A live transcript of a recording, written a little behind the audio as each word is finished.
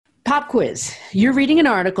Pop quiz. You're reading an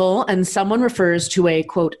article and someone refers to a,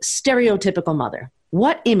 quote, stereotypical mother.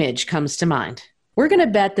 What image comes to mind? We're going to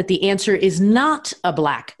bet that the answer is not a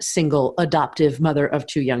Black, single, adoptive mother of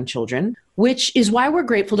two young children, which is why we're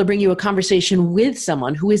grateful to bring you a conversation with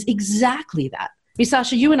someone who is exactly that.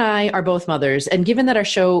 Misasha, you and I are both mothers, and given that our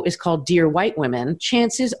show is called Dear White Women,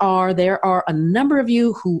 chances are there are a number of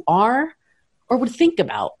you who are or would think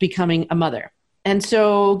about becoming a mother. And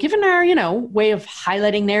so given our, way of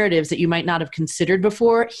highlighting narratives that you might not have considered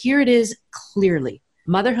before, here it is clearly.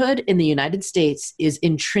 Motherhood in the United States is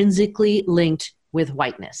intrinsically linked with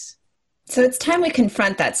whiteness. So it's time we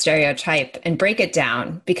confront that stereotype and break it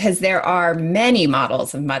down, because there are many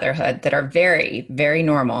models of motherhood that are very, very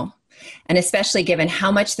normal. And especially given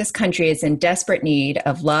how much this country is in desperate need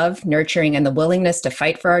of love, nurturing, and the willingness to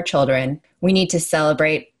fight for our children, we need to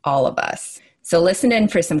celebrate all of us. So listen in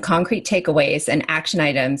for some concrete takeaways and action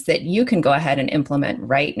items that you can go ahead and implement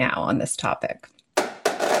right now on this topic.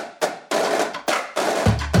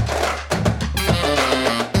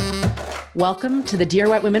 Welcome to the Dear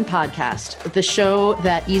White Women podcast, the show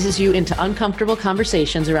that eases you into uncomfortable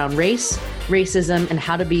conversations around race, racism, and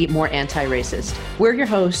how to be more anti-racist. We're your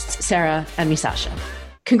hosts, Sarah and Misasha.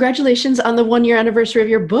 Congratulations on the 1-year anniversary of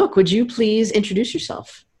your book. Would you please introduce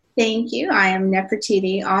yourself? Thank you. I am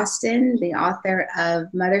Nefertiti Austin, the author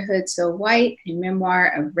of Motherhood So White, a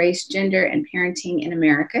memoir of race, gender, and parenting in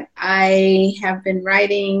America. I have been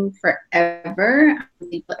writing forever. I'm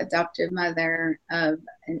the adoptive mother of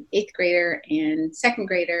an 8th grader and 2nd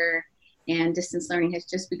grader, and distance learning has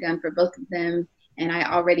just begun for both of them. And I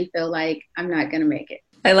already feel like I'm not going to make it.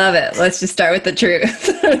 I love it. Let's just start with the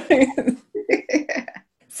truth.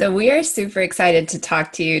 So we are super excited to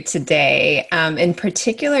talk to you today, in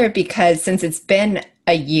particular because since it's been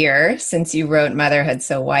a year since you wrote Motherhood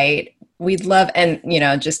So White, we'd love, and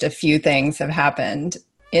just a few things have happened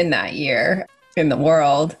in that year in the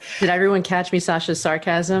world. Did everyone catch Misasha's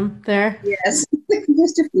sarcasm there? Yes,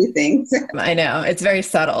 just a few things. I know, it's very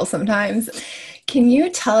subtle sometimes. Can you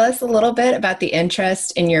tell us a little bit about the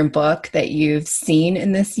interest in your book that you've seen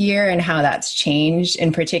in this year and how that's changed,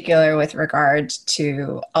 in particular with regard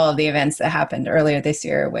to all of the events that happened earlier this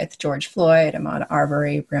year with George Floyd, Ahmaud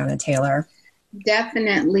Arbery, Breonna Taylor?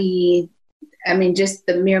 Definitely. Just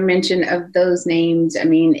the mere mention of those names,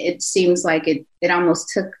 it seems like it almost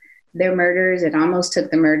took their murders. It almost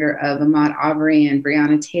took the murder of Ahmaud Arbery and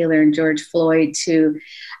Breonna Taylor and George Floyd to,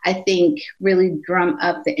 I think, really drum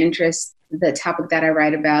up the interest the topic that I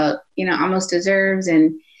write about, almost deserves.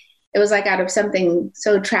 And it was like out of something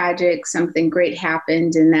so tragic, something great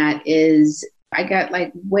happened. And that is, I got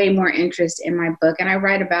way more interest in my book. And I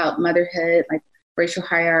write about motherhood, racial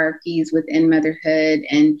hierarchies within motherhood,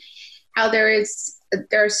 and how there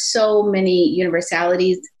are so many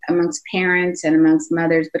universalities amongst parents and amongst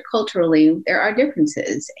mothers, but culturally there are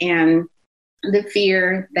differences. And the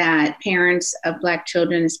fear that parents of Black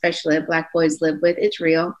children, especially Black boys, live with, it's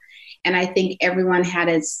real. And I think everyone had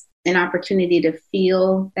an opportunity to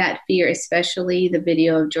feel that fear, especially the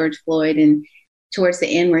video of George Floyd. And towards the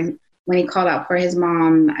end, when he called out for his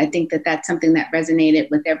mom, I think that that's something that resonated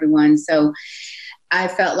with everyone. So I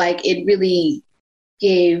felt like it really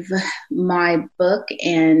gave my book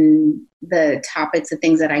and the topics, the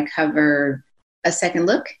things that I cover, a second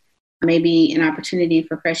look, maybe an opportunity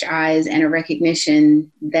for fresh eyes and a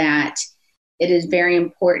recognition that it is very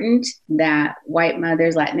important that white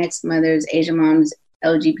mothers, Latinx mothers, Asian moms,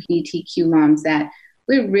 LGBTQ moms, that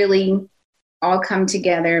we really all come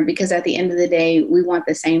together, because at the end of the day, we want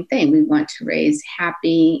the same thing. We want to raise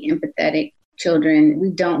happy, empathetic children.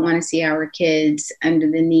 We don't want to see our kids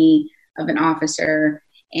under the knee of an officer.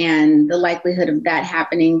 And the likelihood of that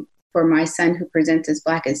happening for my son, who presents as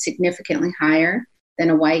Black, is significantly higher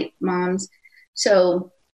than a white mom's.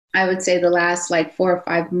 So I would say the last 4 or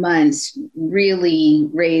 5 months really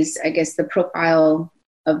raised, I guess, the profile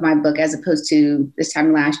of my book as opposed to this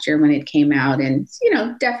time last year when it came out, and,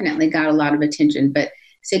 definitely got a lot of attention, but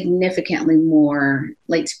significantly more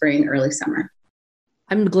late spring, early summer.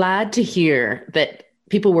 I'm glad to hear that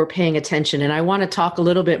people were paying attention. And I want to talk a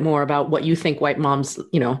little bit more about what you think white moms,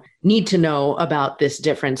 need to know about this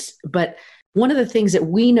difference. But one of the things that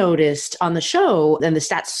we noticed on the show, and the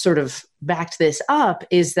stats sort of backed this up,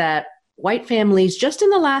 is that white families just in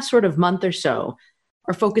the last sort of month or so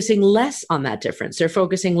are focusing less on that difference. They're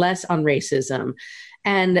focusing less on racism.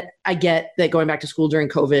 And I get that going back to school during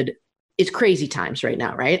COVID, it's crazy times right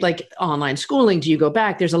now, right? Online schooling, do you go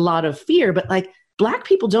back? There's a lot of fear, but Black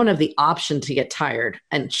people don't have the option to get tired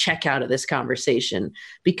and check out of this conversation,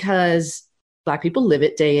 because Black people live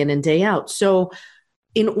it day in and day out. So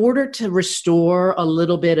in order to restore a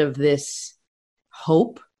little bit of this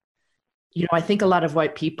hope I think a lot of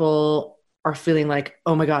white people are feeling like,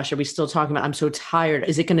 oh my gosh, are we still talking about, I'm so tired.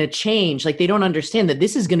 Is it going to change? Like they don't understand that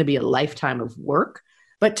this is going to be a lifetime of work.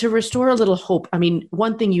 But to restore a little hope, I mean,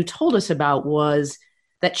 one thing you told us about was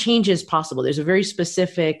that change is possible. There's a very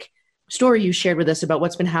specific story you shared with us about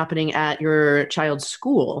what's been happening at your child's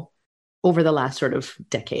school over the last sort of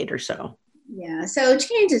decade or so. Yeah, so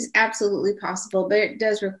change is absolutely possible, but it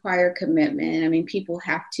does require commitment. I mean, people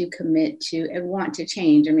have to commit to and want to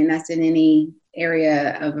change. I mean, that's in any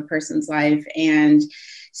area of a person's life. And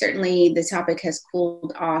certainly the topic has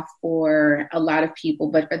cooled off for a lot of people,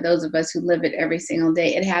 but for those of us who live it every single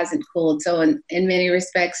day, it hasn't cooled. So in many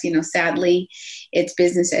respects, sadly, it's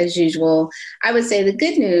business as usual. I would say the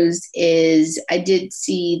good news is I did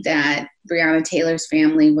see that Breonna Taylor's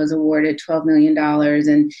family was awarded $12 million.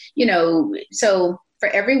 And, so for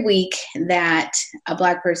every week that a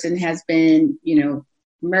Black person has been,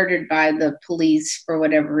 murdered by the police for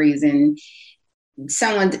whatever reason,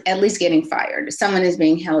 someone's at least getting fired. Someone is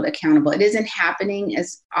being held accountable. It isn't happening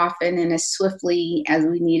as often and as swiftly as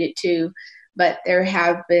we need it to, but there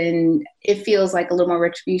have been, it feels like a little more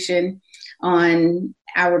retribution on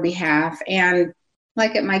our behalf. And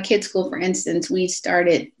like at my kids' school, for instance, we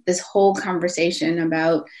started this whole conversation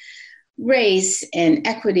about race and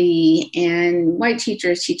equity and white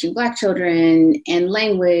teachers teaching Black children and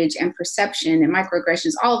language and perception and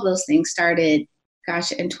microaggressions. All of those things started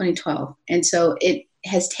in 2012. And so it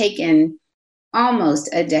has taken almost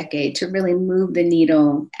a decade to really move the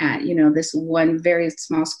needle at, this one very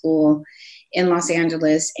small school in Los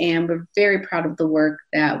Angeles. And we're very proud of the work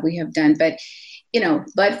that we have done. But,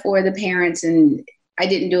 but for the parents, and I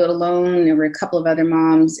didn't do it alone. There were a couple of other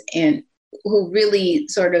moms and who really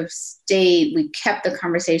sort of stayed. We kept the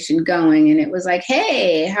conversation going. And it was like,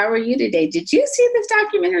 hey, how are you today? Did you see this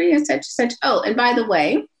documentary and such and such? Oh, and by the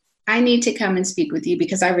way, I need to come and speak with you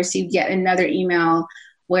because I received yet another email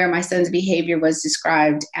where my son's behavior was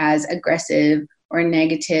described as aggressive or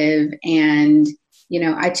negative. And,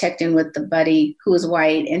 I checked in with the buddy who was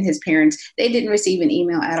white and his parents. They didn't receive an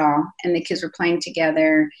email at all. And the kids were playing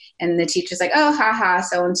together. And the teacher's like, oh, ha,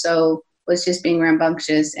 so-and-so was just being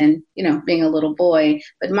rambunctious and, being a little boy.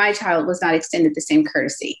 But my child was not extended the same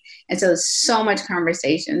courtesy. And so much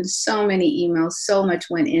conversation, so many emails, so much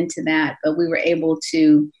went into that. But we were able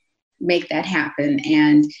to make that happen.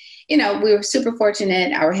 And, we were super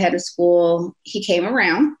fortunate. Our head of school, he came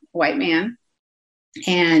around, white man,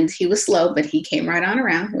 and he was slow, but he came right on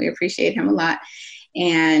around. We appreciate him a lot.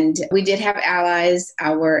 And we did have allies.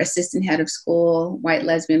 Our assistant head of school, white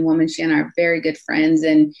lesbian woman, she and I are very good friends.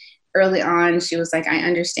 And early on, she was like, I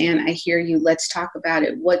understand. I hear you. Let's talk about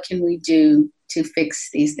it. What can we do to fix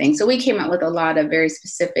these things? So we came up with a lot of very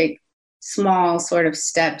specific, small sort of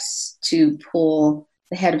steps to pull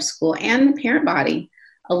the head of school and the parent body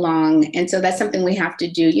along. And so that's something we have to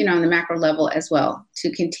do, on the macro level as well, to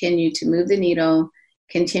continue to move the needle,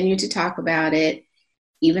 continue to talk about it,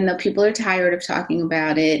 even though people are tired of talking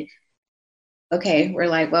about it. Okay, we're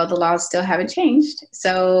like, well, the laws still haven't changed.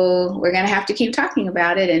 So we're going to have to keep talking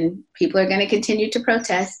about it and people are going to continue to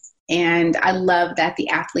protest. And I love that the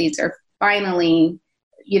athletes are finally,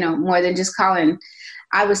 more than just Colin.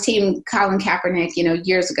 I was team Colin Kaepernick,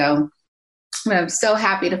 years ago. I'm so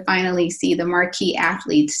happy to finally see the marquee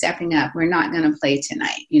athletes stepping up. We're not going to play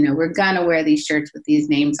tonight. We're going to wear these shirts with these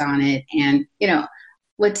names on it. And,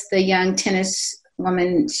 what's the young tennis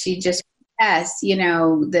woman? She just,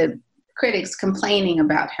 the critics complaining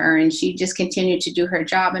about her and she just continued to do her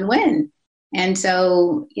job and win. And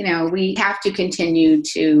so, we have to continue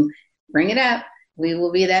to bring it up. We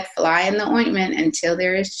will be that fly in the ointment until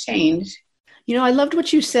there is change. I loved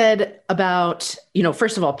what you said about,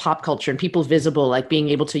 first of all, pop culture and people visible, like being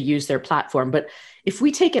able to use their platform. But if we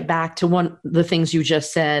take it back to one of the things you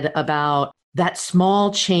just said about that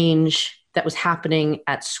small change that was happening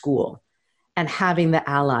at school and having the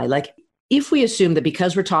ally, like if we assume that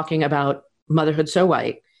because we're talking about Motherhood So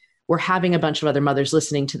White, we're having a bunch of other mothers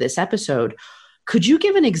listening to this episode, could you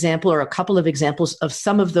give an example or a couple of examples of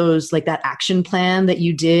some of those, like that action plan that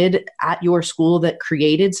you did at your school that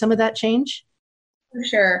created some of that change? For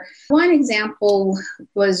sure. One example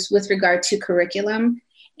was with regard to curriculum.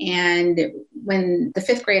 And when the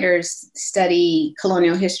fifth graders study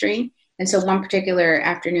colonial history, and so one particular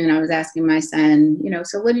afternoon I was asking my son,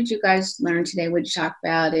 so what did you guys learn today? What did you talk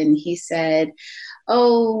about? And he said,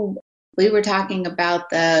 oh, we were talking about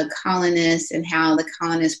the colonists and how the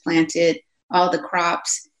colonists planted all the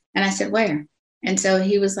crops. And I said, where? And so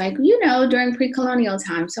he was like, during pre-colonial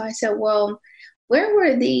time. So I said, well, where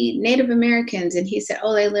were the Native Americans? And he said,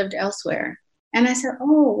 oh, they lived elsewhere. And I said,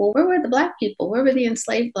 oh, well, where were the Black people? Where were the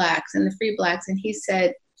enslaved Blacks and the free Blacks? And he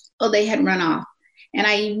said, oh, they had run off. And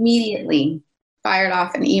I immediately fired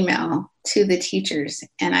off an email to the teachers.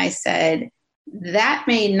 And I said, that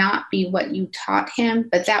may not be what you taught him,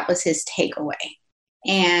 but that was his takeaway.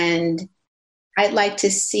 And I'd like to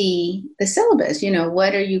see the syllabus.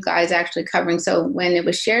 What are you guys actually covering? So when it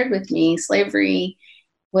was shared with me, slavery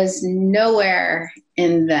was nowhere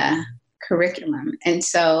in the curriculum. And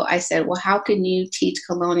so I said, well, how can you teach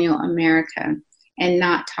colonial America and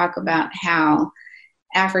not talk about how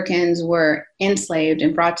Africans were enslaved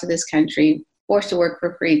and brought to this country, forced to work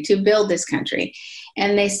for free to build this country?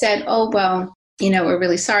 And they said, oh, well, we're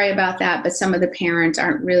really sorry about that, but some of the parents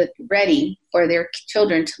aren't really ready for their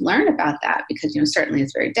children to learn about that because, certainly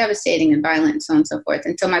it's very devastating and violent and so on and so forth.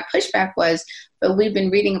 And so my pushback was, but we've been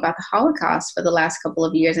reading about the Holocaust for the last couple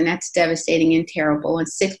of years, and that's devastating and terrible. And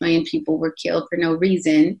 6 million people were killed for no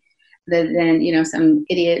reason other than, some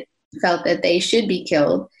idiot felt that they should be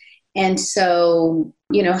killed. And so,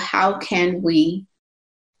 how can we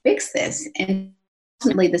fix this? And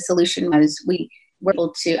ultimately the solution was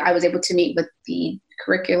I was able to meet with the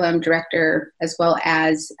curriculum director as well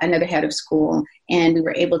as another head of school. And we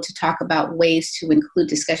were able to talk about ways to include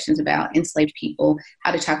discussions about enslaved people,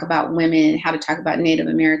 how to talk about women, how to talk about Native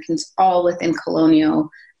Americans, all within colonial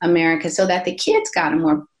America, so that the kids got a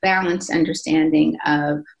more balanced understanding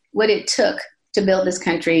of what it took to build this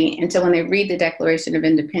country. And so when they read the Declaration of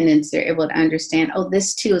Independence, they're able to understand, oh,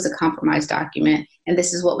 this too is a compromise document, and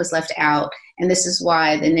this is what was left out, and this is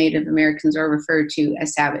why the Native Americans are referred to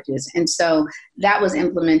as savages. And so that was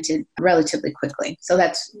implemented relatively quickly. So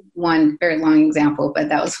that's one very long example, but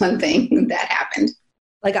that was one thing that happened.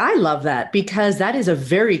 Like, I love that because that is a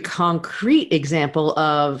very concrete example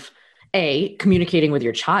of communicating with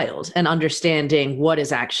your child and understanding what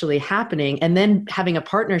is actually happening, and then having a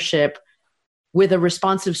partnership with a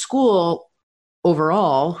responsive school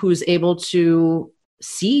overall who's able to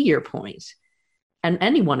see your point. And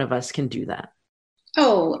any one of us can do that.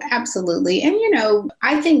 Oh, absolutely. And,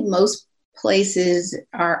 I think most places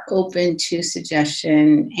are open to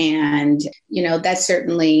suggestion, and, that's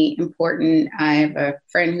certainly important. I have a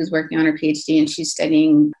friend who's working on her PhD, and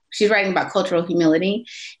she's writing about cultural humility.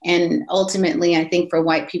 And ultimately, I think for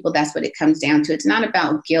white people, that's what it comes down to. It's not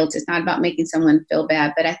about guilt. It's not about making someone feel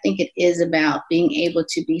bad, but I think it is about being able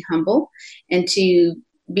to be humble and to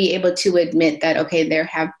be able to admit that, okay, there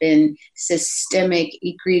have been systemic,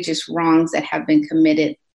 egregious wrongs that have been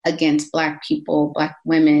committed against Black people, Black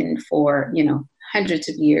women for, hundreds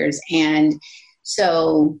of years. And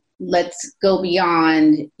so let's go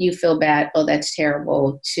beyond, you feel bad, oh, that's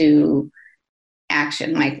terrible, to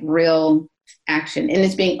action, like real action. And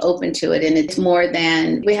it's being open to it. And it's more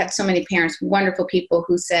than, we had so many parents, wonderful people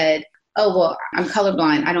who said, oh, well, I'm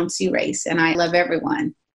colorblind, I don't see race, and I love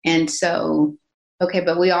everyone. And so, okay,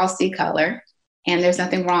 but we all see color, and there's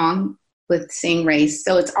nothing wrong with seeing race.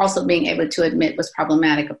 So it's also being able to admit what's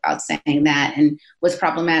problematic about saying that, and what's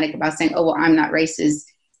problematic about saying, oh, well, I'm not racist,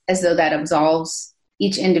 as though that absolves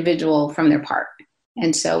each individual from their part.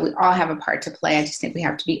 And so we all have a part to play. I just think we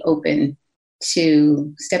have to be open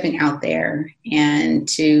to stepping out there and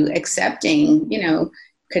to accepting,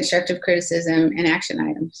 constructive criticism and action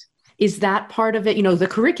items. Is that part of it? The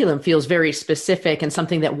curriculum feels very specific and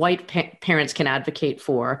something that white parents can advocate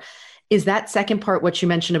for. Is that second part what you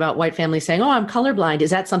mentioned about white families saying, oh, I'm colorblind? Is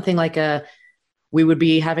that something like we would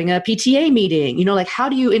be having a PTA meeting? Like, how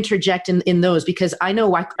do you interject in those? Because I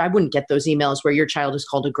know I wouldn't get those emails where your child is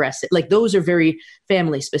called aggressive. Like, those are very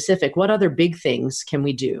family specific. What other big things can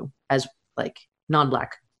we do as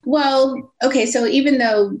non-Black? Well, okay, so even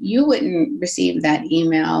though you wouldn't receive that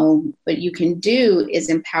email, what you can do is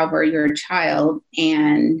empower your child.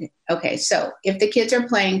 And okay, so if the kids are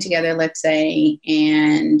playing together, let's say,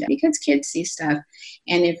 and because kids see stuff,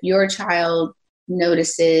 and if your child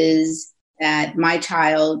notices that my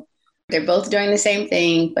child, they're both doing the same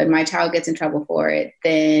thing, but my child gets in trouble for it,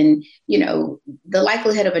 then, the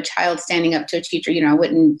likelihood of a child standing up to a teacher, I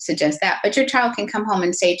wouldn't suggest that. But your child can come home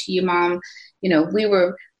and say to you, Mom,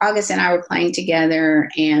 August and I were playing together,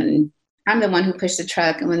 and I'm the one who pushed the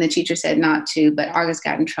truck, and when the teacher said not to, but August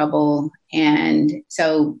got in trouble. And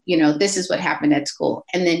so, this is what happened at school.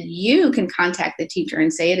 And then you can contact the teacher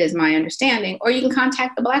and say, it is my understanding, or you can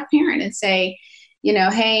contact the Black parent and say,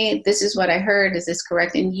 hey, this is what I heard. Is this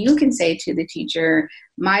correct? And you can say to the teacher,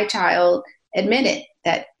 my child admitted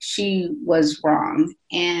that she was wrong.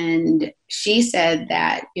 And she said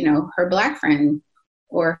that, her Black friend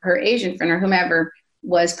or her Asian friend or whomever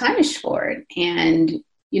was punished for it. And,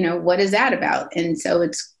 what is that about? And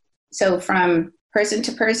so from person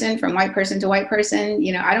to person, from white person to white person,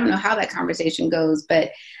 I don't know how that conversation goes,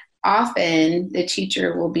 but often the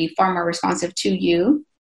teacher will be far more responsive to you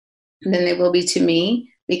than they will be to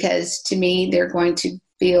me, because to me, they're going to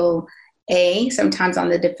feel sometimes on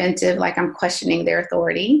the defensive, like I'm questioning their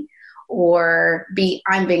authority, or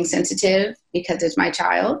I'm being sensitive because it's my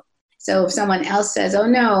child. So if someone else says, oh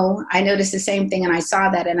no, I noticed the same thing and I saw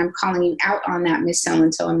that and I'm calling you out on that, Miss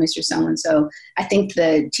So-and-so and Mr. So-and-so, I think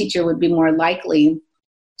the teacher would be more likely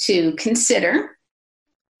to consider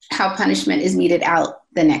how punishment is meted out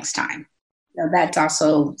the next time. So that's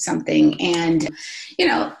also something. And,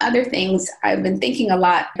 other things, I've been thinking a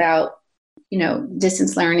lot about,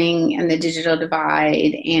 distance learning and the digital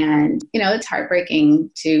divide. And, it's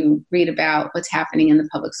heartbreaking to read about what's happening in the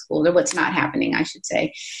public school, or what's not happening, I should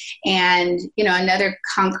say. And, another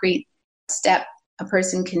concrete step a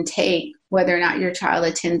person can take, whether or not your child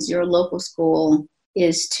attends your local school,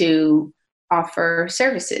 is to offer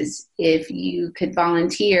services. If you could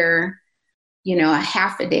volunteer, a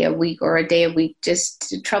half a day a week or a day a week just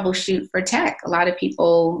to troubleshoot for tech. A lot of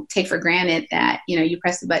people take for granted that, you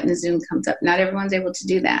press the button, Zoom comes up. Not everyone's able to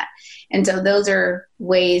do that. And so those are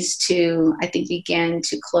ways to, I think, begin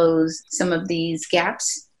to close some of these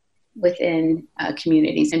gaps within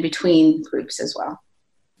communities and between groups as well.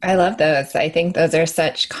 I love those. I think those are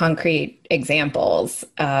such concrete examples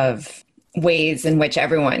of ways in which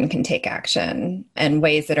everyone can take action, and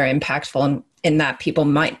ways that are impactful in that people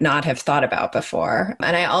might not have thought about before.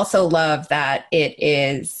 And I also love that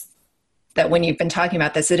that when you've been talking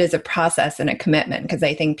about this, it is a process and a commitment, because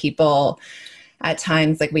I think people at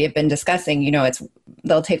times, like we have been discussing,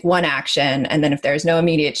 they'll take one action, and then if there's no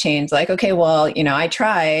immediate change, like, okay, well, I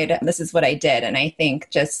tried, this is what I did. And I think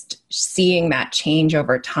just seeing that change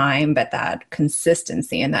over time, but that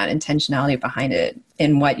consistency and that intentionality behind it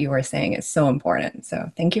in what you were saying is so important.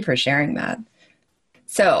 So thank you for sharing that.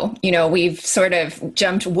 So, we've sort of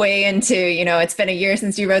jumped way into, it's been a year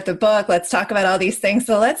since you wrote the book. Let's talk about all these things.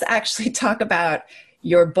 So let's actually talk about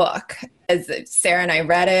your book. As Sarah and I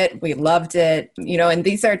read it, we loved it, and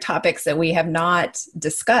these are topics that we have not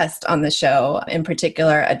discussed on the show, in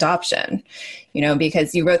particular adoption,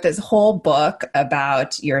 because you wrote this whole book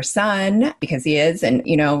about your son, because he is, and,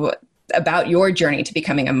 about your journey to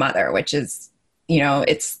becoming a mother, which is,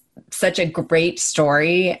 it's such a great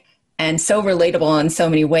story and so relatable in so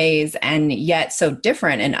many ways, and yet so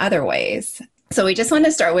different in other ways. So we just want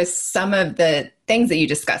to start with some of the things that you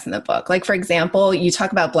discuss in the book. Like, for example, you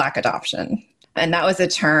talk about Black adoption. And that was a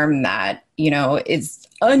term that, is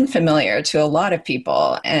unfamiliar to a lot of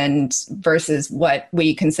people, and versus what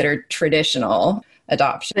we consider traditional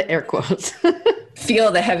adoption. The air quotes.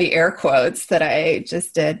 Feel the heavy air quotes that I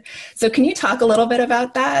just did. So can you talk a little bit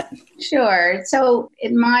about that? Sure. So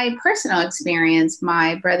in my personal experience,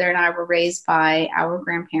 my brother and I were raised by our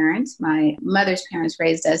grandparents. My mother's parents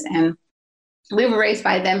raised us, and we were raised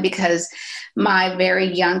by them because my very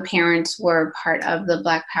young parents were part of the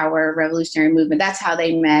Black Power revolutionary movement. That's how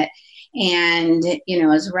they met. And,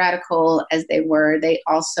 as radical as they were, they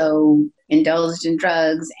also indulged in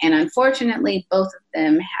drugs. And unfortunately, both of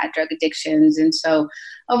them had drug addictions. And so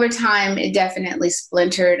over time, it definitely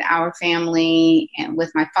splintered our family. And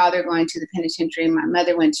with my father going to the penitentiary, my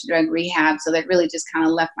mother went to drug rehab. So that really just kind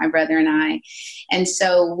of left my brother and I. And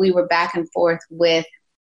so we were back and forth with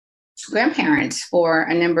grandparents for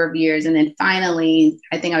a number of years. And then finally,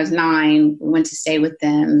 I think I was 9, we went to stay with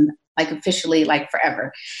them, like officially, like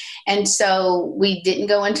forever. And so we didn't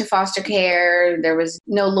go into foster care. There was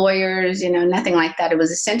no lawyers, nothing like that. It was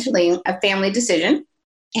essentially a family decision.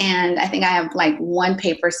 And I think I have like one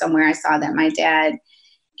paper somewhere I saw that my dad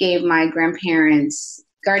gave my grandparents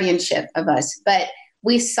guardianship of us, but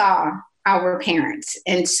we saw our parents.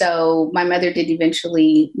 And so my mother did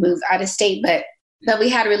eventually move out of state, but we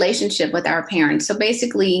had a relationship with our parents. So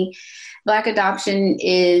basically, Black adoption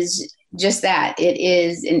is just that. It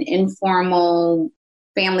is an informal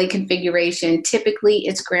family configuration. Typically,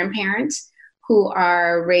 it's grandparents who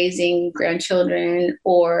are raising grandchildren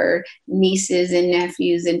or nieces and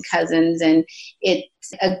nephews and cousins. And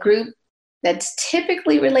it's a group that's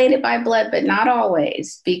typically related by blood, but not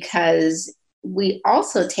always, because we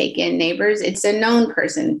also take in neighbors. It's a known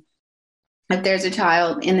person. If there's a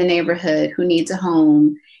child in the neighborhood who needs a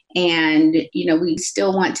home, and, we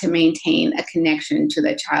still want to maintain a connection to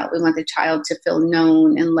that child. We want the child to feel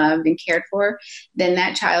known and loved and cared for. Then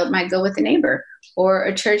that child might go with a neighbor or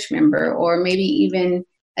a church member or maybe even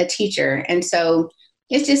a teacher. And so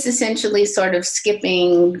it's just essentially sort of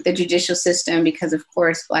skipping the judicial system, because, of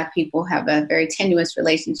course, Black people have a very tenuous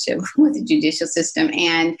relationship with the judicial system,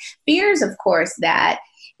 and fears, of course, that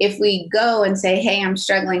if we go and say, hey, I'm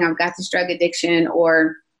struggling, I've got this drug addiction,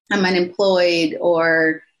 or I'm unemployed,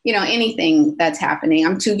 or anything that's happening,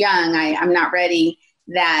 I'm too young, I'm not ready,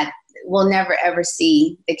 that we'll never ever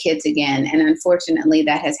see the kids again. And unfortunately,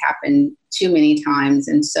 that has happened too many times.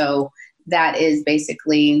 And so that is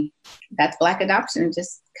basically, that's Black adoption.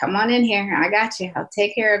 Just come on in here. I got you. I'll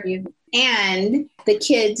take care of you. And the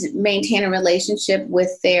kids maintain a relationship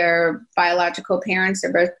with their biological parents,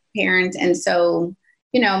 their birth parents. And so,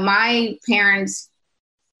 my parents,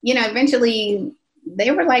 eventually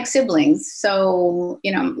they were like siblings. So,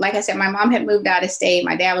 like I said, my mom had moved out of state.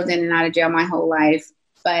 My dad was in and out of jail my whole life,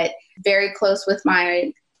 but very close with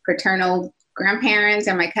my paternal grandparents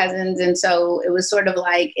and my cousins. And so it was sort of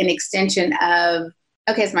like an extension of,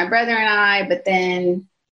 okay, it's my brother and I, but then,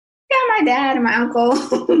 my dad and my uncle,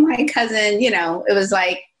 my cousin, it was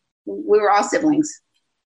like we were all siblings.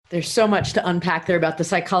 There's so much to unpack there about the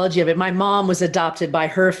psychology of it. My mom was adopted by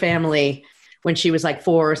her family when she was like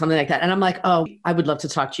 4 or something like that. And I'm like, oh, I would love to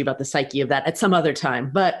talk to you about the psyche of that at some other time.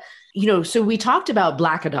 But, so we talked about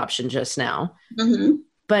Black adoption just now,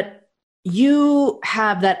 but you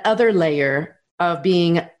have that other layer of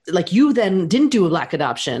being like, you then didn't do a Black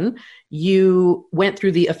adoption. You went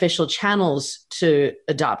through the official channels to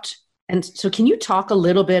adopt. And so can you talk a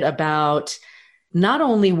little bit about not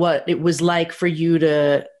only what it was like for you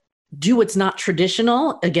to do what's not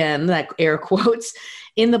traditional, again, that air quotes,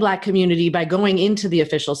 in the Black community by going into the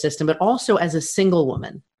official system, but also as a single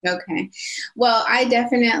woman? Okay. Well, I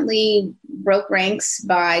definitely broke ranks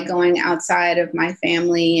by going outside of my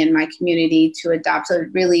family and my community to adopt. So it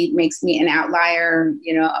really makes me an outlier,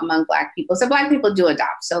 among Black people. So Black people do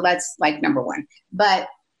adopt. So that's like number one. But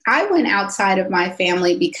I went outside of my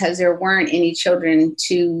family because there weren't any children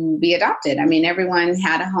to be adopted. I mean, everyone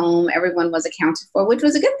had a home, everyone was accounted for, which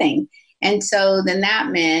was a good thing. And so then that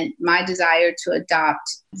meant my desire to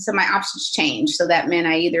adopt. So my options changed. So that meant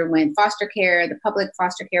I either went foster care, the public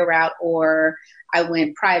foster care route, or I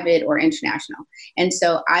went private or international. And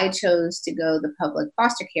so I chose to go the public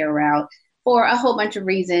foster care route for a whole bunch of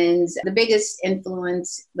reasons. The biggest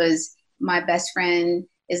influence was my best friend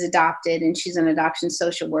is adopted and she's an adoption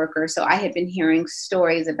social worker. So I had been hearing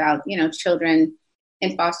stories about, children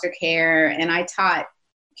in foster care, and I taught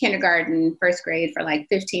kindergarten, first grade for like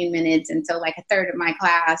 15 minutes. And so like a third of my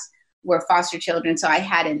class were foster children. So I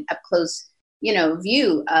had an up close,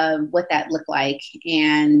 view of what that looked like.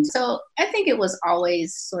 And so I think it was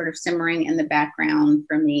always sort of simmering in the background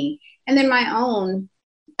for me. And then my own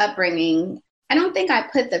upbringing, I don't think I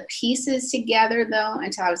put the pieces together though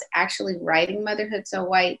until I was actually writing Motherhood So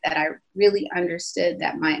White, that I really understood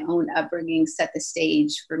that my own upbringing set the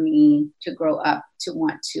stage for me to grow up to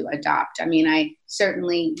want to adopt. I mean, I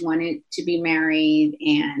certainly wanted to be married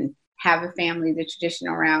and have a family the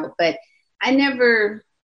traditional route, but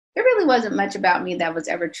there really wasn't much about me that was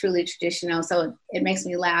ever truly traditional. So it makes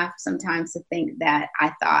me laugh sometimes to think that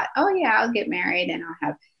I thought, oh yeah, I'll get married and I'll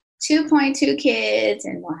have 2.2 kids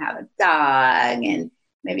and we'll have a dog and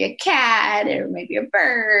maybe a cat or maybe a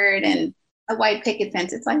bird and a white picket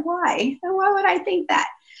fence. It's like, why? Why would I think that?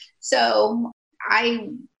 So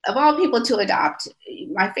of all people to adopt,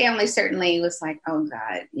 my family certainly was like, oh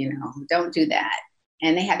God, don't do that.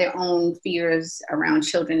 And they had their own fears around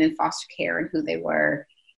children in foster care and who they were.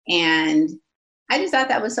 And I just thought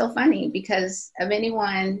that was so funny because of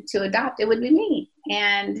anyone to adopt, it would be me.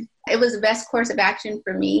 And it was the best course of action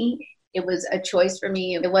for me. It was a choice for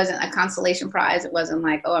me. It wasn't a consolation prize. It wasn't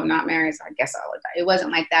like, oh, I'm not married, so I guess I'll adopt. It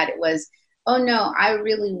wasn't like that. It was, oh no, I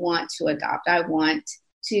really want to adopt. I want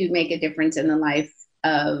to make a difference in the life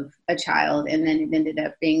of a child. And then it ended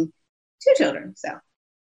up being 2 children. So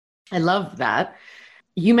I love that.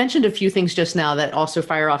 You mentioned a few things just now that also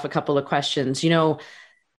fire off a couple of questions.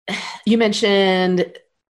 You mentioned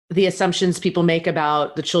the assumptions people make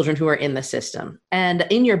about the children who are in the system. And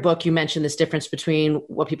in your book, you mentioned this difference between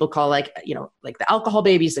what people call like the alcohol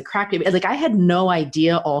babies, the crack babies. Like I had no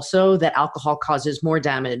idea also that alcohol causes more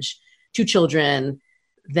damage to children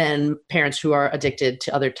than parents who are addicted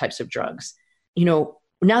to other types of drugs.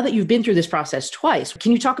 Now that you've been through this process twice,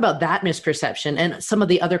 can you talk about that misperception and some of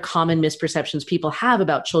the other common misperceptions people have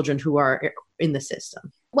about children who are in the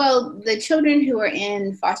system? Well, the children who are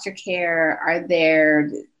in foster care are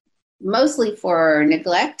there mostly for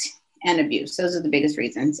neglect and abuse. Those are the biggest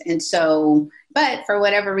reasons. And so, but for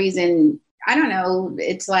whatever reason, I don't know,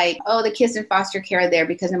 it's like, oh, the kids in foster care are there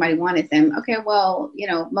because nobody wanted them. Okay, well,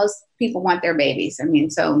 most people want their babies. I mean,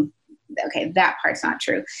 so, okay, that part's not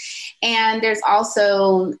true. And there's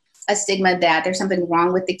also a stigma that there's something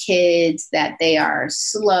wrong with the kids, that they are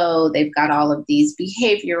slow, they've got all of these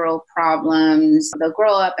behavioral problems, they'll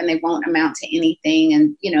grow up and they won't amount to anything.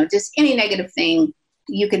 And, just any negative thing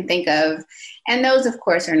you can think of. And those, of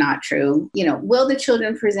course, are not true. Will the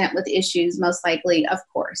children present with issues? Most likely, of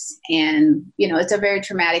course. And, it's a very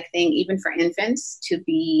traumatic thing, even for infants, to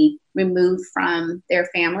be removed from their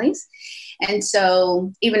families. And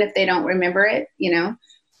so even if they don't remember it,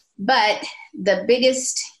 but the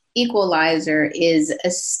biggest equalizer is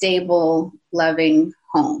a stable, loving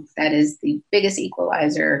home. That is the biggest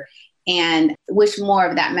equalizer. And wish more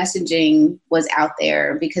of that messaging was out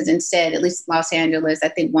there, because instead, at least Los Angeles, I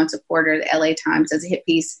think once a quarter, the LA Times does a hit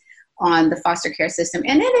piece on the foster care system.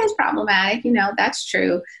 And it is problematic, that's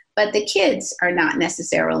true. But the kids are not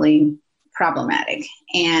necessarily problematic.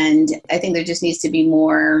 And I think there just needs to be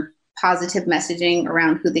more positive messaging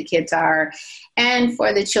around who the kids are. And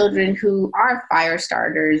for the children who are fire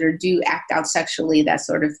starters or do act out sexually, that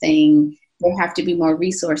sort of thing, there have to be more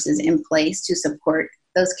resources in place to support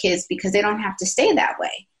those kids, because they don't have to stay that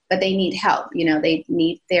way, but they need help. They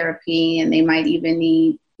need therapy, and they might even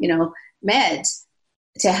need, meds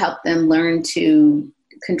to help them learn to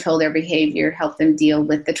control their behavior, help them deal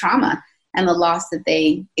with the trauma and the loss that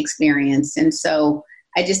they experienced. And so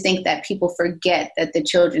I just think that people forget that the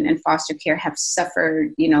children in foster care have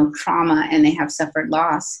suffered, trauma, and they have suffered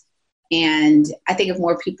loss. And I think if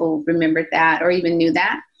more people remembered that, or even knew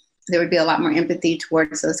that, there would be a lot more empathy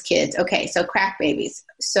towards those kids. Okay, so crack babies.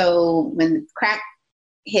 So when crack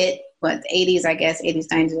hit, the 80s, I guess, 80s,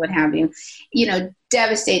 90s, what have you,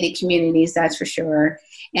 devastated communities, that's for sure.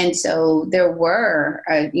 And so there were,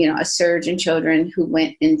 a surge in children who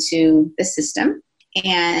went into the system.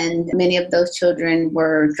 And many of those children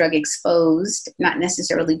were drug exposed, not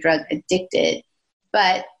necessarily drug addicted,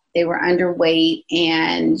 but they were underweight,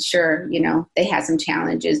 and sure, they had some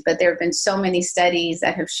challenges, but there have been so many studies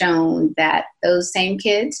that have shown that those same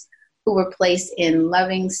kids who were placed in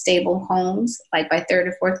loving, stable homes, like by third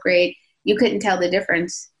or fourth grade, you couldn't tell the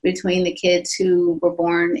difference between the kids who were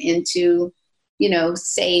born into,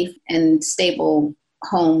 safe and stable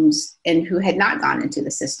homes and who had not gone into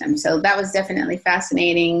the system. So that was definitely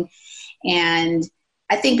fascinating. And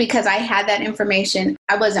I think because I had that information,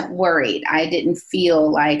 I wasn't worried. I didn't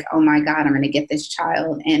feel like, oh my God, I'm going to get this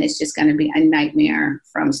child and it's just going to be a nightmare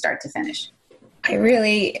from start to finish. I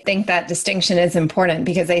really think that distinction is important,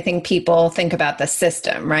 because I think people think about the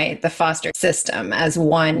system, right? The foster system as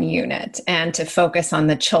one unit, and to focus on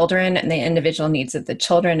the children and the individual needs of the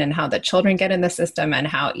children and how the children get in the system and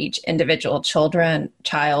how each individual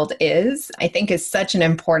child is, I think is such an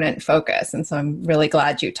important focus. And so I'm really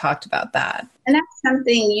glad you talked about that. And that's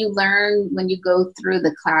something you learn when you go through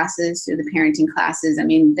the classes, through the parenting classes. I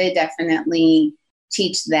mean, they definitely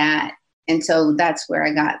teach that. And so that's where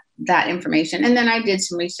I got that information. And then I did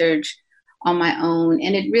some research on my own,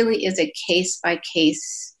 and it really is a case by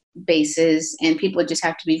case basis. And people just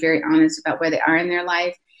have to be very honest about where they are in their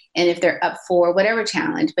life and if they're up for whatever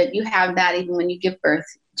challenge. But you have that even when you give birth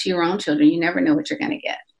to your own children. You never know what you're going to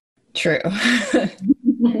get. True.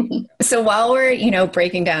 So while we're,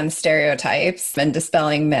 breaking down stereotypes and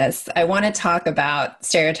dispelling myths, I want to talk about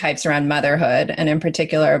stereotypes around motherhood, and in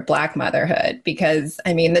particular, Black motherhood, because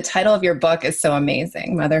the title of your book is so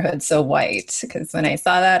amazing, Motherhood So White, because when I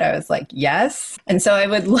saw that, I was like, yes. And so I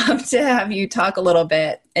would love to have you talk a little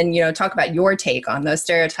bit and, talk about your take on those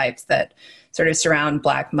stereotypes that sort of surround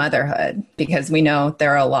Black motherhood, because we know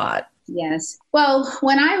there are a lot. Yes. Well,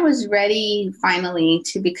 when I was ready finally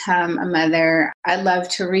to become a mother, I love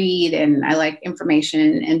to read and I like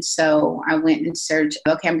information. And so I went and searched,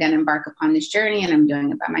 okay, I'm going to embark upon this journey and I'm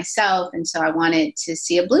doing it by myself. And so I wanted to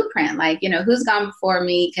see a blueprint, like, who's gone before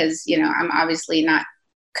me? Because, I'm obviously not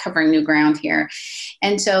covering new ground here.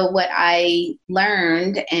 And so what I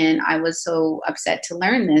learned, and I was so upset to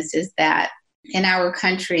learn this, is that in our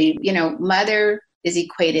country, mother is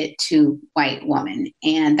equated to white woman.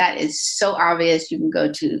 And that is so obvious. You can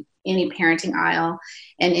go to any parenting aisle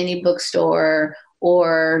in any bookstore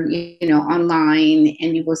or, online,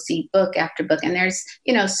 and you will see book after book. And there's,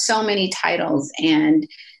 so many titles. And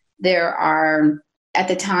there are, at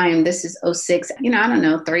the time, this is 2006, I don't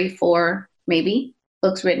know, 3, 4, maybe,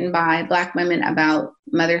 books written by Black women about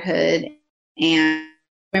motherhood. And I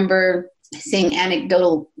remember seeing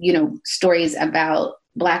anecdotal, stories about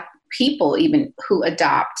Black people even who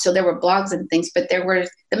adopt. So there were blogs and things, but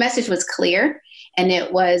the message was clear, and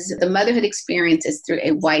it was the motherhood experience is through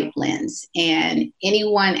a white lens. And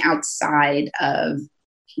anyone outside of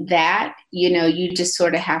that, you just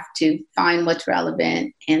sort of have to find what's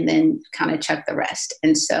relevant and then kind of chuck the rest.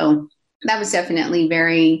 And so that was definitely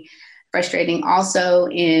very frustrating. Also,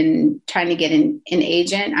 in trying to get an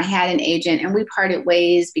agent, I had an agent and we parted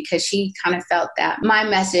ways because she kind of felt that my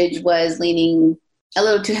message was leaning a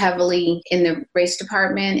little too heavily in the race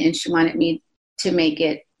department, and she wanted me to make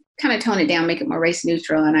it, kind of tone it down, make it more race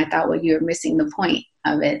neutral. And I thought, well, you're missing the point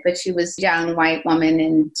of it. But she was a young white woman.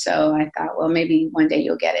 And so I thought, well, maybe one day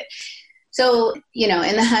you'll get it. So,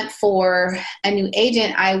 in the hunt for a new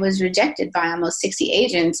agent, I was rejected by almost 60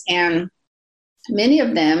 agents. And many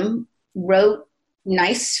of them wrote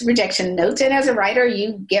nice rejection notes. And as a writer,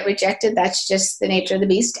 you get rejected. That's just the nature of the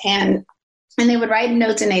beast. And they would write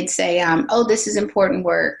notes and they'd say, oh, this is important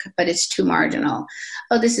work, but it's too marginal.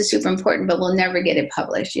 Oh, this is super important, but we'll never get it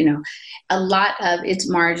published. A lot of it's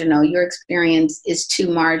marginal. Your experience is too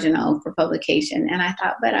marginal for publication. And I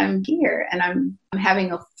thought, but I'm here and I'm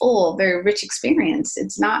having a full, very rich experience.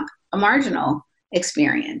 It's not a marginal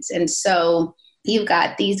experience. And so you've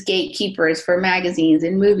got these gatekeepers for magazines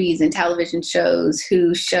and movies and television shows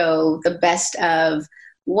who show the best of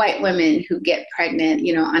white women who get pregnant,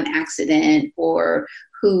 on accident, or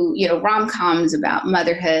who, rom-coms about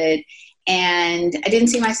motherhood. And I didn't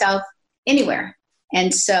see myself anywhere.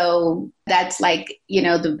 And so that's like,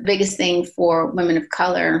 the biggest thing for women of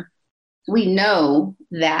color. We know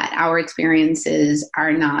that our experiences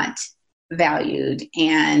are not valued,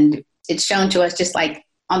 and it's shown to us just like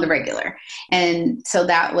on the regular. And so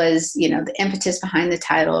that was, the impetus behind the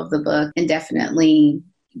title of the book, and definitely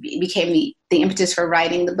became the impetus for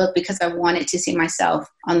writing the book, because I wanted to see myself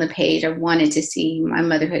on the page. I wanted to see my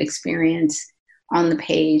motherhood experience on the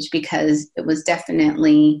page, because it was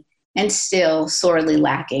definitely and still sorely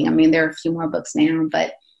lacking. I mean, there are a few more books now,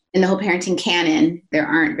 but in the whole parenting canon, there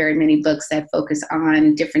aren't very many books that focus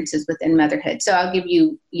on differences within motherhood. So I'll give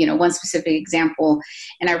you, one specific example,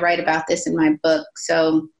 and I write about this in my book.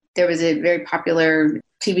 So there was a very popular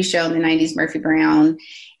TV show in the 90s, Murphy Brown,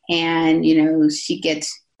 and,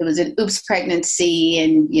 it was an oops pregnancy,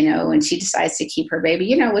 and she decides to keep her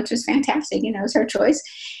baby, which was fantastic. It's her choice.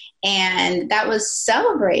 And that was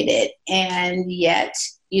celebrated. And yet,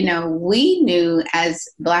 we knew as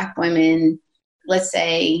Black women, let's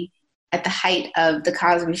say at the height of the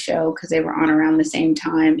Cosby Show, because they were on around the same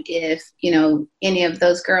time, if, any of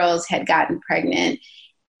those girls had gotten pregnant,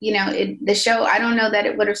 the show, I don't know that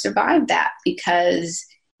it would have survived that, because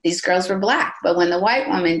these girls were Black. But when the white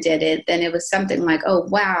woman did it, then it was something like, oh,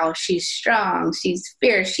 wow, she's strong, she's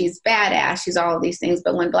fierce, she's badass, she's all of these things.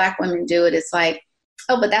 But when Black women do it, it's like,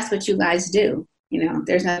 oh, but that's what you guys do.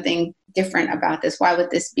 There's nothing different about this. Why would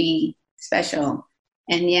this be special?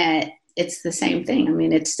 And yet it's the same thing. I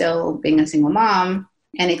mean, it's still being a single mom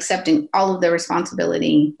and accepting all of the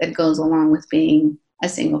responsibility that goes along with being a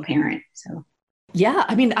single parent. So, yeah,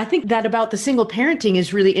 I mean, I think that about the single parenting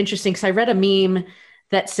is really interesting, because I read a meme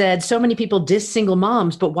that said, so many people diss single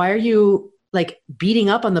moms, but why are you beating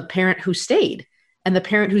up on the parent who stayed and the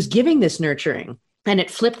parent who's giving this nurturing? And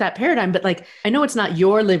it flipped that paradigm. But I know it's not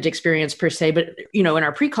your lived experience per se, but, in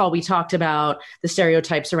our pre-call, we talked about the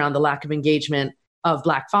stereotypes around the lack of engagement of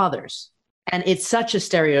Black fathers. And it's such a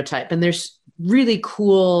stereotype. And there's really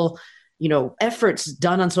cool, efforts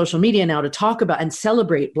done on social media now to talk about and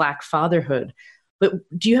celebrate Black fatherhood. But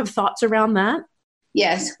do you have thoughts around that?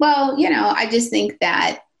 Yes. Well, I just think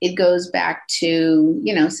that it goes back to,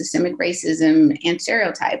 systemic racism and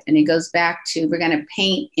stereotype. And it goes back to, we're going to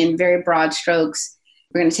paint in very broad strokes.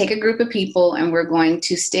 We're going to take a group of people and we're going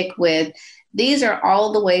to stick with, these are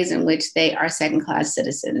all the ways in which they are second-class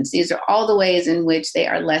citizens. These are all the ways in which they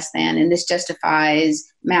are less than. And this justifies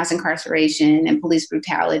mass incarceration and police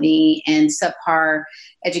brutality and subpar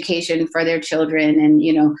education for their children, and,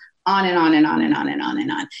 on and on and on and on and on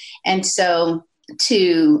and on. And so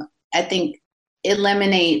I think,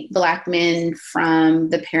 eliminate Black men from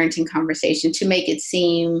the parenting conversation, to make it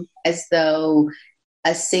seem as though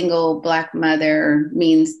a single Black mother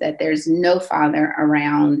means that there's no father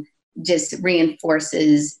around, just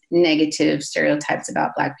reinforces negative stereotypes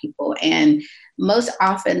about Black people. And most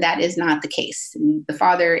often that is not the case. The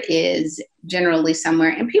father is generally somewhere,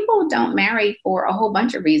 and people don't marry for a whole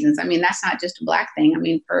bunch of reasons. I mean, that's not just a Black thing. I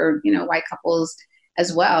mean, for, white couples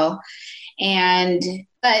as well.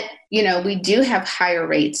 But, we do have higher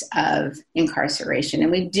rates of incarceration,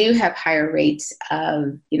 and we do have higher rates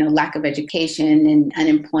of, lack of education and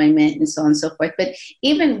unemployment and so on and so forth. But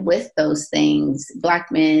even with those things,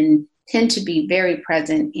 Black men tend to be very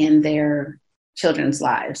present in their children's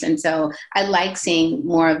lives. And so I like seeing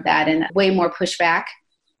more of that, and way more pushback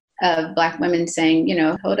of Black women saying,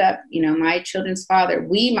 hold up, my children's father,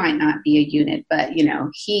 we might not be a unit, but,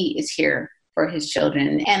 he is here for his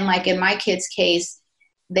children. And like in my kids' case,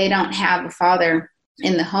 they don't have a father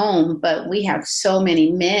in the home, but we have so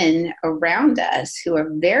many men around us who are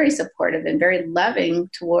very supportive and very loving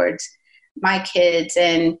towards my kids.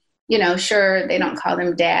 And sure, they don't call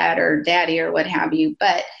them dad or daddy or what have you,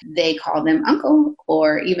 but they call them uncle,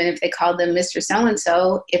 or even if they call them Mr.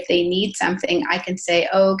 So-and-so, if they need something, I can say,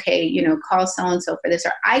 okay, call so-and-so for this,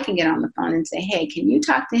 or I can get on the phone and say, hey, can you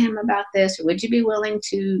talk to him about this? Or would you be willing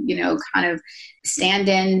to, kind of stand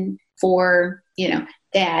in for,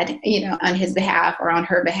 dad, on his behalf or on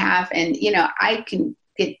her behalf? And, I can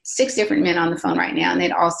get 6 different men on the phone right now and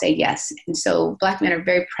they'd all say yes. And so Black men are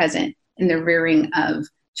very present in the rearing of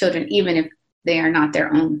children, even if they are not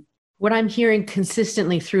their own. What I'm hearing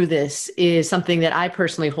consistently through this is something that I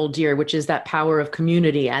personally hold dear, which is that power of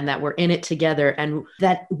community, and that we're in it together, and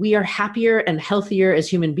that we are happier and healthier as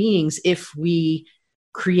human beings if we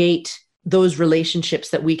create those relationships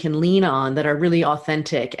that we can lean on, that are really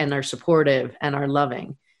authentic and are supportive and are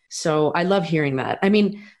loving. So I love hearing that. I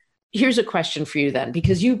mean, here's a question for you then,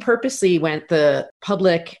 because you purposely went the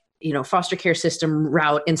public foster care system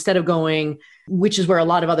route instead of going, which is where a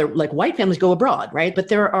lot of other white families go abroad, right? But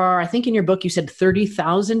there are, I think in your book, you said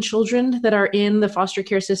 30,000 children that are in the foster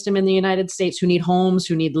care system in the United States who need homes,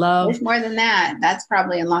 who need love. There's more than that. That's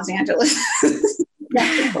probably in Los Angeles.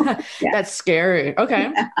 Yeah. That's scary.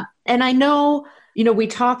 Okay. Yeah. And I know, we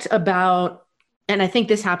talked about, and I think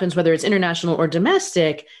this happens whether it's international or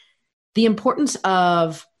domestic, the importance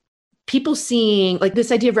of people seeing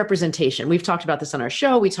this idea of representation. We've talked about this on our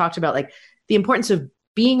show. We talked about the importance of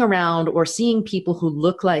being around or seeing people who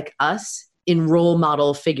look like us in role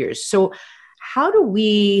model figures. So how do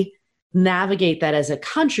we navigate that as a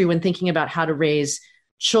country when thinking about how to raise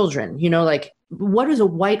children? What does a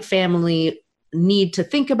white family need to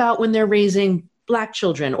think about when they're raising Black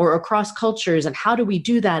children or across cultures? And how do we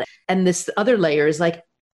do that? And this other layer is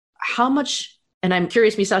how much. And I'm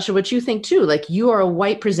curious, Misasha, what you think too. You are a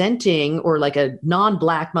white presenting or a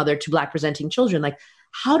non-Black mother to Black presenting children.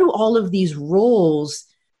 How do all of these roles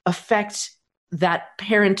affect that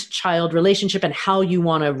parent-child relationship and how you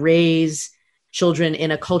want to raise children in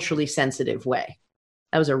a culturally sensitive way?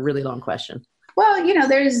 That was a really long question. Well,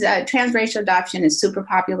 there's transracial adoption is super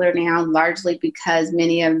popular now, largely because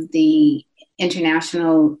many of the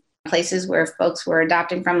international places where folks were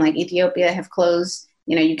adopting from, like Ethiopia, have closed.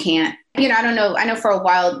 You can't, I don't know. I know for a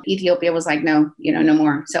while, Ethiopia was no, no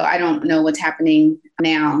more. So I don't know what's happening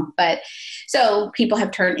now. But so people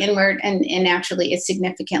have turned inward, and naturally it's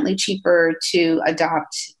significantly cheaper to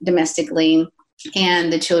adopt domestically.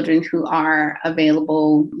 And the children who are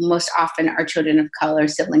available most often are children of color,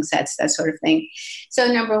 sibling sets, that sort of thing.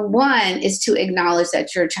 So number one is to acknowledge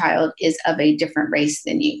that your child is of a different race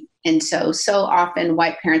than you. And so often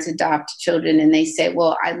white parents adopt children and they say,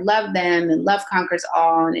 well, I love them and love conquers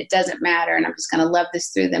all and it doesn't matter and I'm just going to love this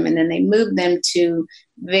through them. And then they move them to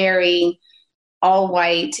very all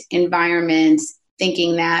white environments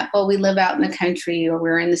thinking that, we live out in the country or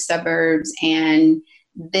we're in the suburbs and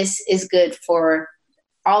this is good for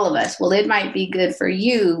all of us. Well, it might be good for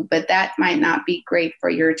you, but that might not be great for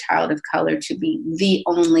your child of color to be the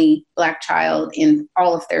only Black child in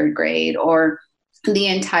all of 3rd grade or the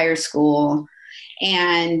entire school.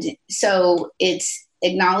 And so it's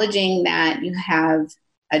acknowledging that you have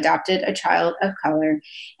adopted a child of color.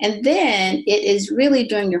 And then it is really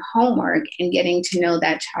doing your homework and getting to know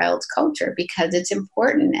that child's culture, because it's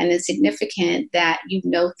important and it's significant that you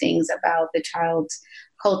know things about the child's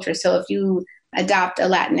culture. So if you adopt a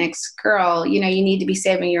Latinx girl, you need to be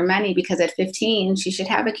saving your money because at 15, she should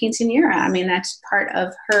have a quinceañera. I mean, that's part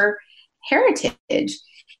of her heritage.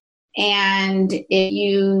 And if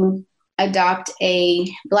you adopt a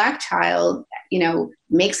Black child,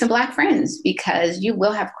 make some Black friends because you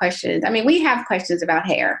will have questions. I mean, we have questions about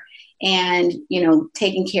hair and,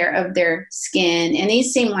 taking care of their skin. And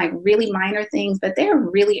these seem like really minor things, but they're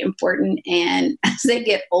really important. And as they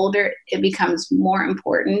get older, it becomes more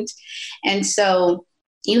important. And so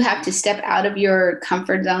you have to step out of your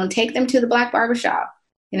comfort zone, take them to the Black barbershop.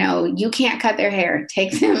 You can't cut their hair.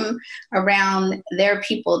 Take them around their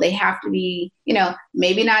people. They have to be,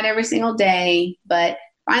 maybe not every single day, but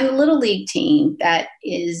find a little league team that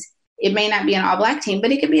is, it may not be an all Black team,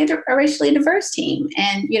 but it could be a racially diverse team.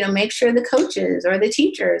 And, make sure the coaches or the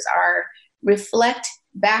teachers reflect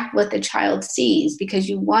back what the child sees, because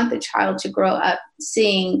you want the child to grow up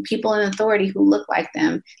seeing people in authority who look like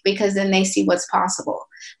them, because then they see what's possible.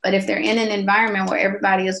 But if they're in an environment where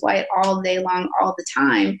everybody is white all day long, all the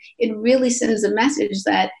time, it really sends a message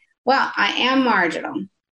that, well, I am marginal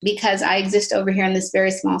because I exist over here in this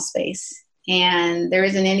very small space. And there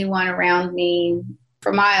isn't anyone around me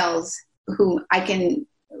for miles who I can,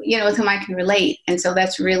 with whom I can relate. And so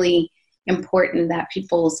that's really important that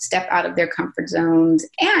people step out of their comfort zones.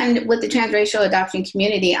 And with the transracial adoption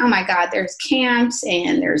community, oh my God, there's camps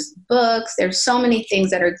and there's books. There's so many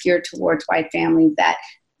things that are geared towards white families that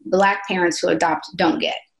Black parents who adopt don't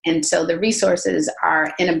get. And so the resources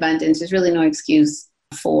are in abundance. There's really no excuse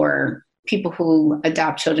for people who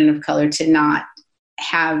adopt children of color to not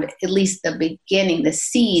have at least the beginning, the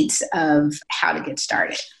seeds of how to get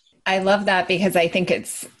started. I love that because I think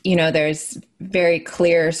it's, there's very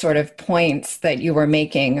clear sort of points that you were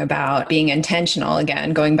making about being intentional,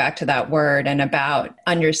 again, going back to that word, and about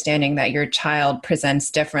understanding that your child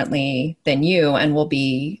presents differently than you and will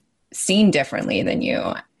be seen differently than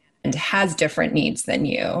you and has different needs than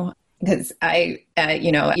you. Because I,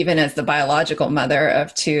 even as the biological mother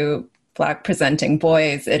of two Black presenting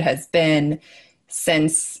boys, it has been,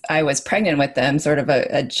 since I was pregnant with them, sort of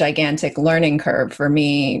a gigantic learning curve for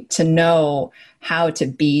me to know how to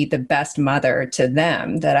be the best mother to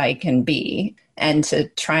them that I can be, and to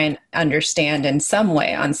try and understand in some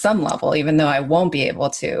way, on some level, even though I won't be able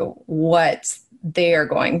to, what they are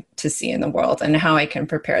going to see in the world and how I can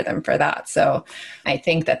prepare them for that. So I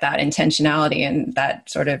think that intentionality and that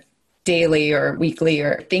sort of daily or weekly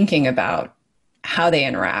or thinking about how they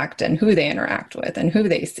interact and who they interact with and who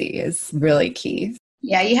they see is really key.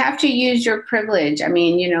 Yeah, you have to use your privilege. I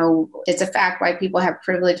mean, it's a fact, white people have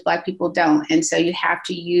privilege, Black people don't. And so you have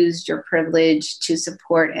to use your privilege to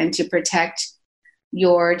support and to protect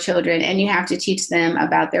your children. And you have to teach them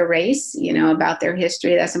about their race, about their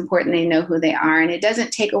history. That's important. They know who they are. And it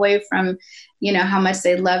doesn't take away from, how much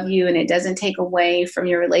they love you. And it doesn't take away from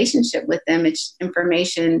your relationship with them. It's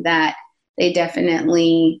information that they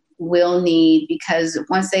definitely will need, because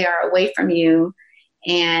once they are away from you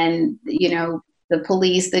and, the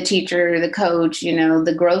police, the teacher, the coach,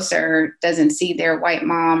 the grocer doesn't see their white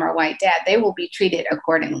mom or white dad, they will be treated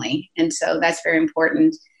accordingly. And so that's very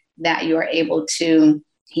important that you are able to,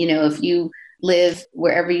 if you live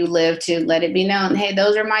wherever you live, to let it be known, hey,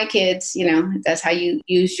 those are my kids, that's how you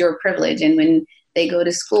use your privilege. And when they go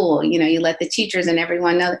to school, you let the teachers and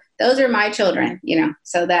everyone know those are my children,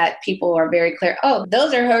 so that people are very clear. Oh,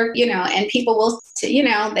 those are her, and people will,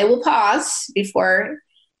 they will pause before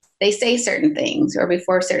they say certain things or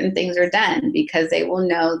before certain things are done, because they will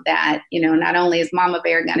know that, not only is Mama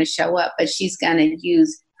Bear going to show up, but she's going to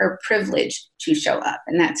use her privilege to show up.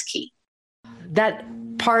 And that's key. That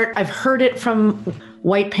part, I've heard it from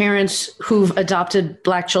white parents who've adopted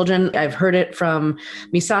Black children. I've heard it from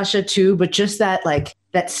Misasha too, but just that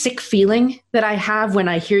sick feeling that I have when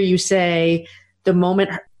I hear you say, the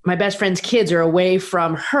moment my best friend's kids are away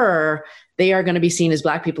from her, they are going to be seen as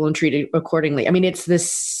Black people and treated accordingly. I mean, it's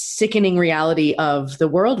this sickening reality of the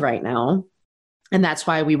world right now. And that's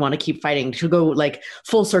why we want to keep fighting, to go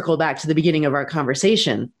full circle back to the beginning of our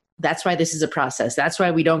conversation. That's why this is a process. That's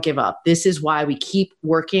why we don't give up. This is why we keep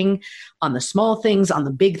working on the small things, on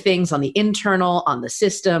the big things, on the internal, on the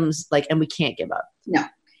systems, and we can't give up. No.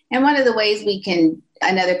 And one of the ways we can,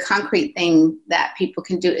 another concrete thing that people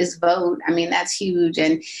can do is vote. I mean, that's huge.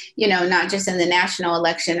 And, not just in the national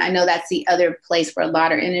election. I know that's the other place where a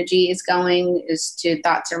lot of energy is going, is to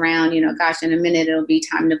thoughts around, gosh, in a minute, it'll be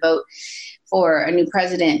time to vote for a new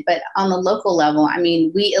president. But on the local level, I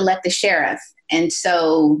mean, we elect the sheriff. And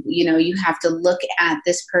so, you have to look at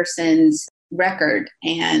this person's record.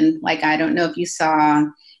 And I don't know if you saw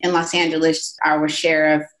in Los Angeles, our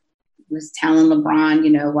sheriff was telling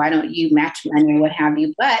LeBron, why don't you match money or what have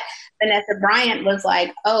you? But Vanessa Bryant was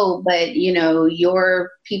like, oh, but,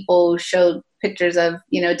 your people showed pictures of,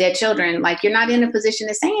 dead children. You're not in a position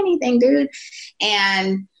to say anything, dude.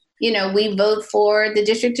 And we vote for the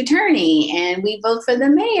district attorney, and we vote for the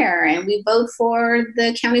mayor, and we vote for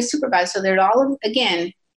the county supervisor. So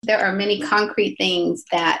there are many concrete things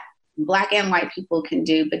that Black and white people can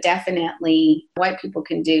do, but definitely white people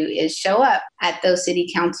can do, is show up at those city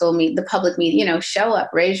council the public meeting, show up,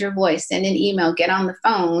 raise your voice, send an email, get on the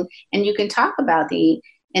phone, and you can talk about the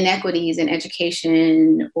inequities in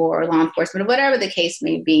education or law enforcement or whatever the case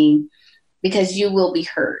may be, because you will be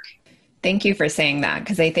heard. Thank you for saying that,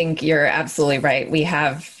 because I think you're absolutely right. We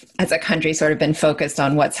have, as a country, sort of been focused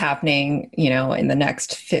on what's happening, in the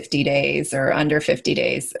next 50 days or under 50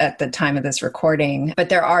 days at the time of this recording. But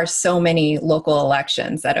there are so many local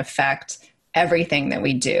elections that affect everything that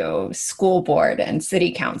we do, school board and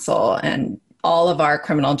city council, and all of our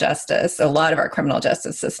criminal justice. A lot of our criminal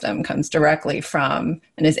justice system comes directly from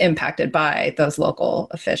and is impacted by those local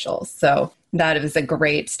officials. So that is a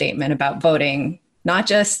great statement about voting, not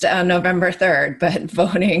just November 3rd, but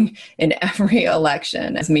voting in every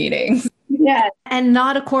election as meetings. Yeah. And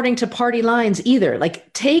not according to party lines either.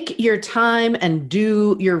 Take your time and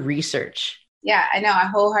do your research. Yeah, I know. I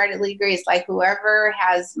wholeheartedly agree. It's like whoever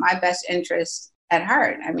has my best interest at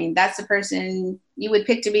heart. I mean, that's the person you would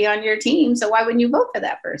pick to be on your team. So why wouldn't you vote for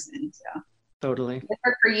that person? So Totally. they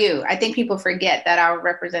work for you. I think people forget that our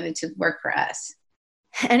representatives work for us.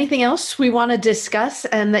 Anything else we want to discuss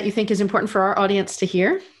and that you think is important for our audience to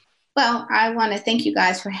hear? Well, I want to thank you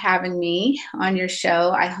guys for having me on your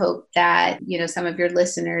show. I hope that, some of your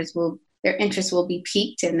listeners their interest will be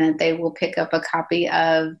piqued and that they will pick up a copy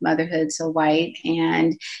of Motherhood So White.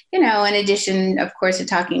 And, in addition, of course, to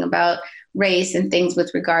talking about race and things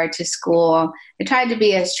with regard to school, I tried to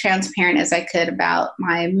be as transparent as I could about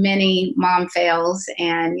my many mom fails.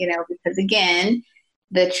 And, because again,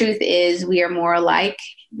 the truth is we are more alike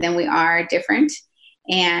than we are different.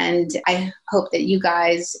 And I hope that you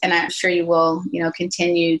guys, and I'm sure you will,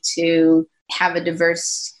 continue to have a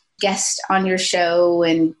diverse guest on your show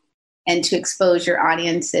and to expose your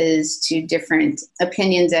audiences to different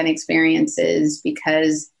opinions and experiences,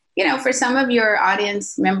 because, for some of your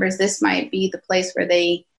audience members, this might be the place where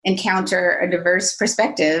they encounter a diverse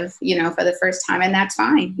perspective, for the first time, and that's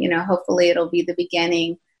fine. Hopefully it'll be the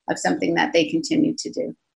beginning of something that they continue to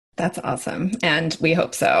do. That's awesome. And we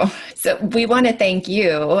hope so. So we want to thank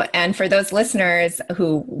you. And for those listeners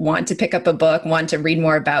who want to pick up a book, want to read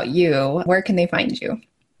more about you, where can they find you?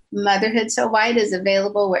 Motherhood So White is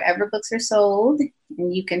available wherever books are sold.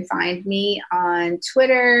 And you can find me on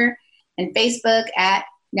Twitter and Facebook at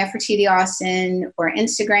Nefertiti Austin, or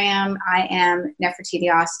Instagram. I am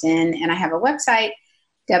Nefertiti Austin, and I have a website,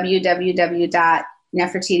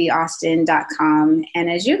 www.nefertitiaustin.com. And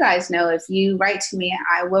as you guys know, if you write to me,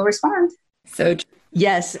 I will respond. So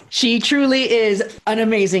yes, she truly is an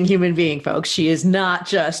amazing human being, folks. She is not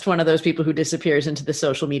just one of those people who disappears into the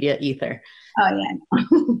social media ether. Oh, yeah.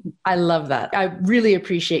 I love that. I really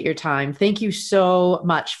appreciate your time. Thank you so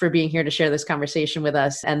much for being here to share this conversation with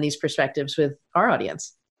us and these perspectives with our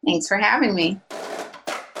audience. Thanks for having me.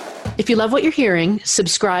 If you love what you're hearing,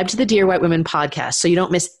 subscribe to the Dear White Women podcast so you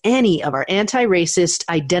don't miss any of our anti-racist,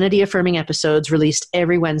 identity-affirming episodes released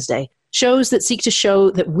every Wednesday. Shows that seek to show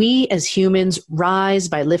that we as humans rise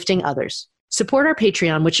by lifting others. Support our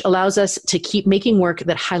Patreon, which allows us to keep making work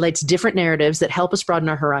that highlights different narratives that help us broaden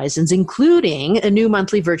our horizons, including a new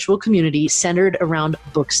monthly virtual community centered around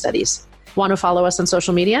book studies. Want to follow us on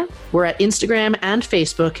social media? We're at Instagram and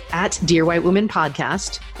Facebook at Dear White Women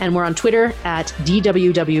Podcast, and we're on Twitter at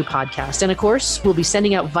DWW Podcast. And of course, we'll be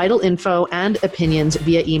sending out vital info and opinions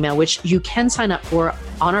via email, which you can sign up for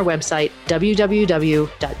on our website,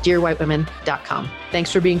 www.dearwhitewomen.com.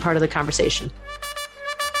 Thanks for being part of the conversation.